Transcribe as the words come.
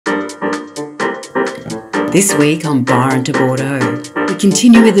This week on Byron to Bordeaux, we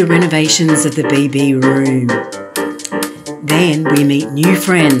continue with the renovations of the BB room. Then we meet new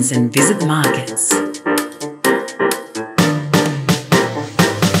friends and visit the markets.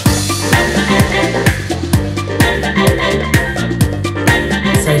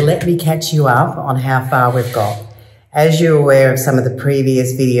 So let me catch you up on how far we've got. As you're aware of some of the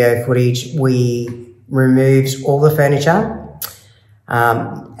previous video footage, we removed all the furniture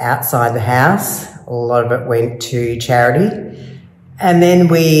outside the house. A lot of it went to charity. And then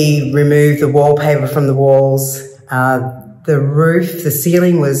we removed the wallpaper from the walls. The roof, the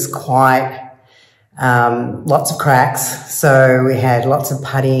ceiling was quite, lots of cracks. So we had lots of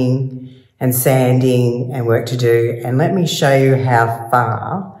puttying and sanding and work to do. And let me show you how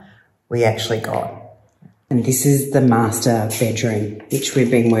far we actually got. And this is the master bedroom, which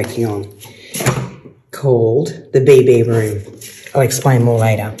we've been working on, called the BB room. I'll explain more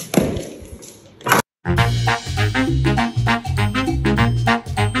later.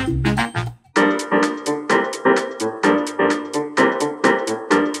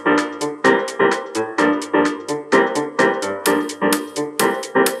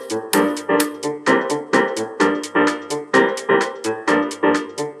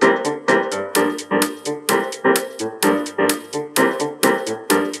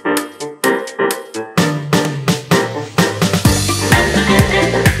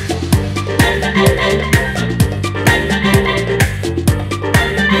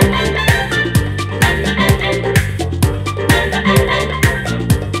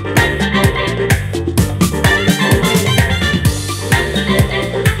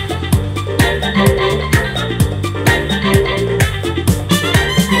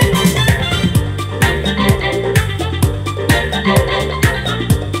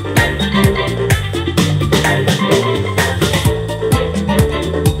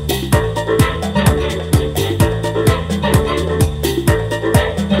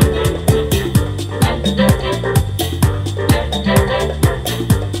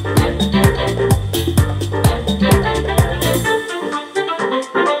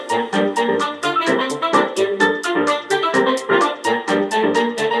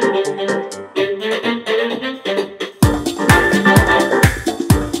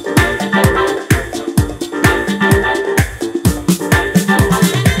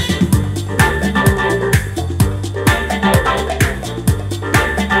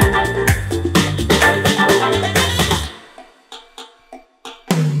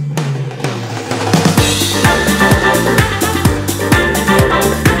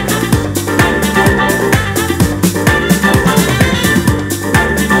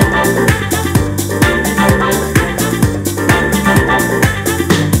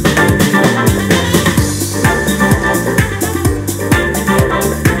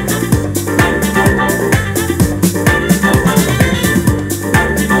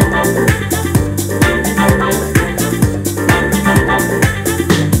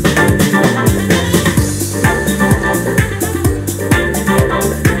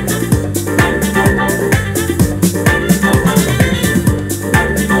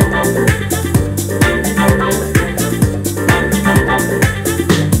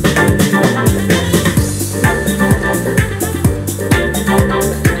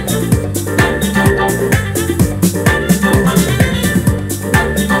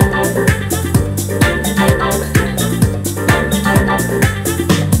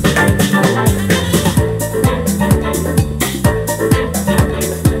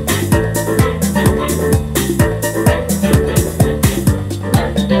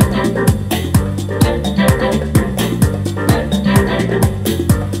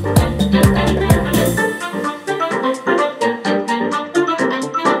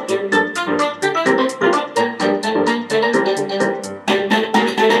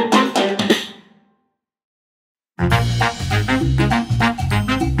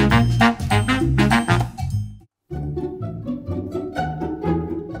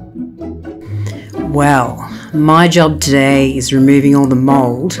 Well, my job today is removing all the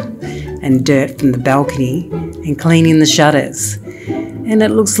mould and dirt from the balcony and cleaning the shutters. And it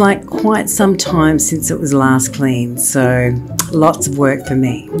looks like quite some time since it was last cleaned, so lots of work for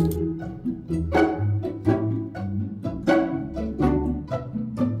me.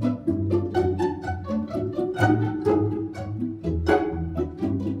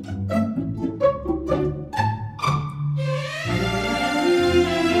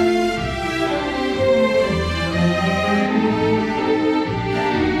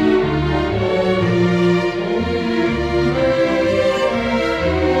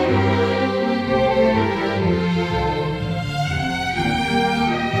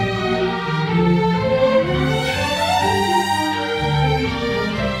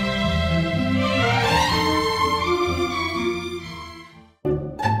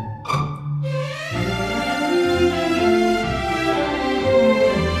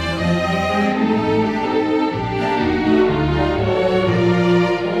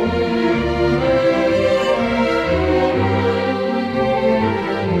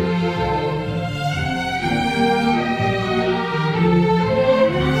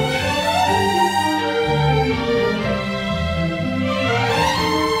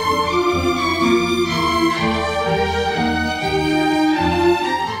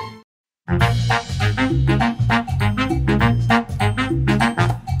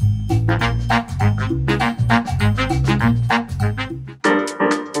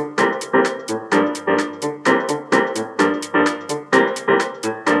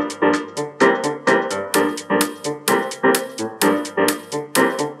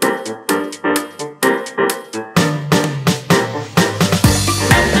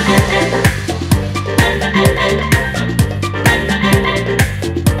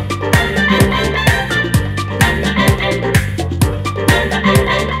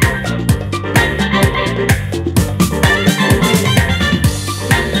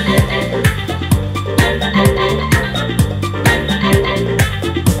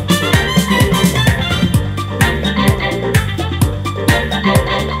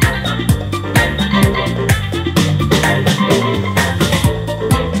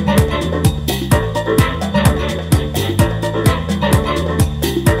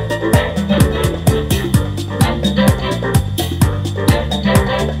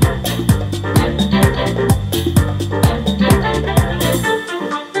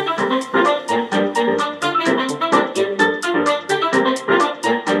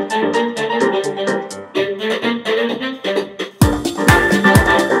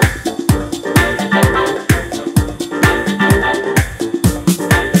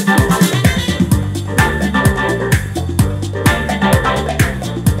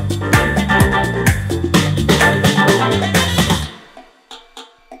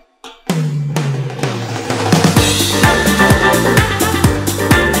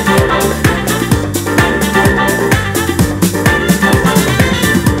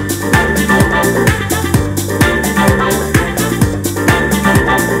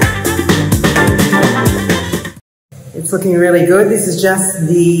 It's looking really good. This is just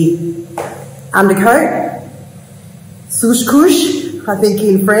the undercoat, souche couche, I think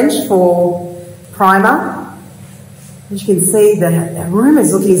in French, for primer. As you can see, the room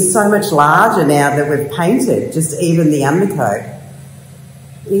is looking so much larger now that we've painted, just even the undercoat.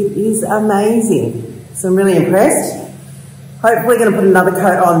 It is amazing. So I'm really impressed. Hopefully going to put another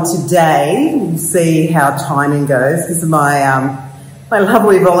coat on today. We'll see how timing goes, because my my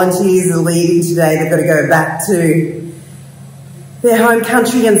lovely volunteers are leaving today. They've got to go back to their home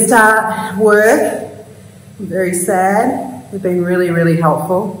country and start work. I'm very sad. They've been really, really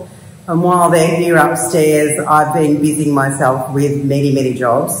helpful. And while they're here upstairs, I've been busying myself with many, many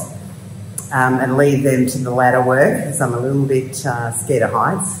jobs and leave them to the ladder work, because I'm a little bit scared of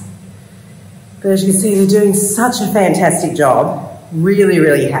heights. But as you can see, they're doing such a fantastic job. Really,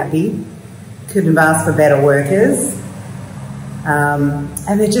 really happy. Couldn't have asked for better workers.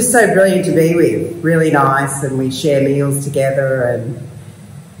 And they're just so brilliant to be with. Really nice, and we share meals together,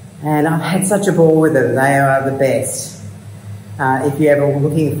 and I've had such a ball with them. They are the best. If you're ever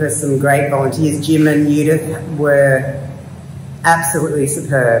looking for some great volunteers, Jim and Judith were absolutely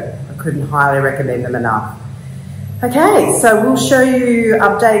superb. I couldn't highly recommend them enough. Okay, so we'll show you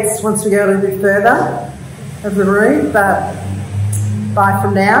updates once we go a little bit further of the room, but bye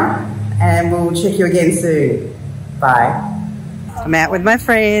from now, and we'll check you again soon. Bye. I'm out with my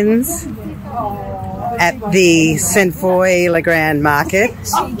friends at the St. Foy Le Grand Market.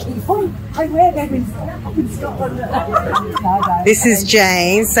 This is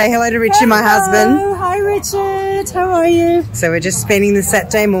Jane. Say hello to Richard, my husband. Hi Richard, how are you? So we're just spending the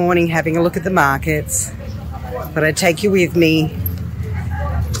Saturday morning having a look at the markets. But I'd take you with me.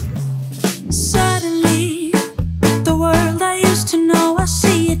 Suddenly, the world I used to know, I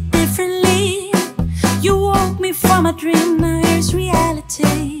see it differently. You woke me from a dream, now here's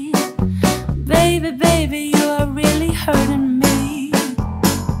reality. Baby, baby, you are really hurting me.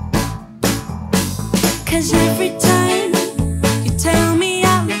 'Cause every time you tell me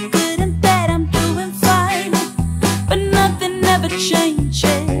I look good and that I'm doing fine, but nothing ever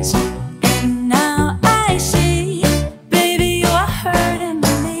changes. And now I see, baby, you are hurting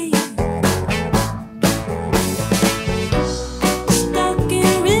me. Stuck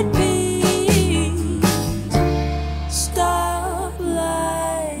in repeat. Stop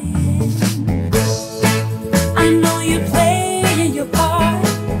lying. I know you're playing your part,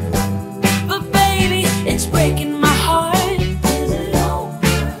 but baby, it's breaking my heart. Is it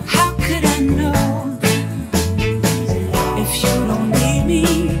over? How could I know? If you don't need me,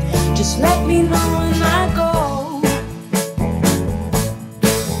 just let me know when I go.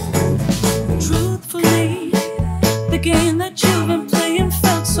 Truthfully, the game that you've been playing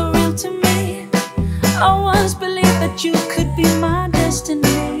felt so real to me. I once believed that you could be my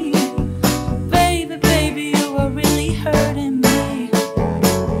destiny.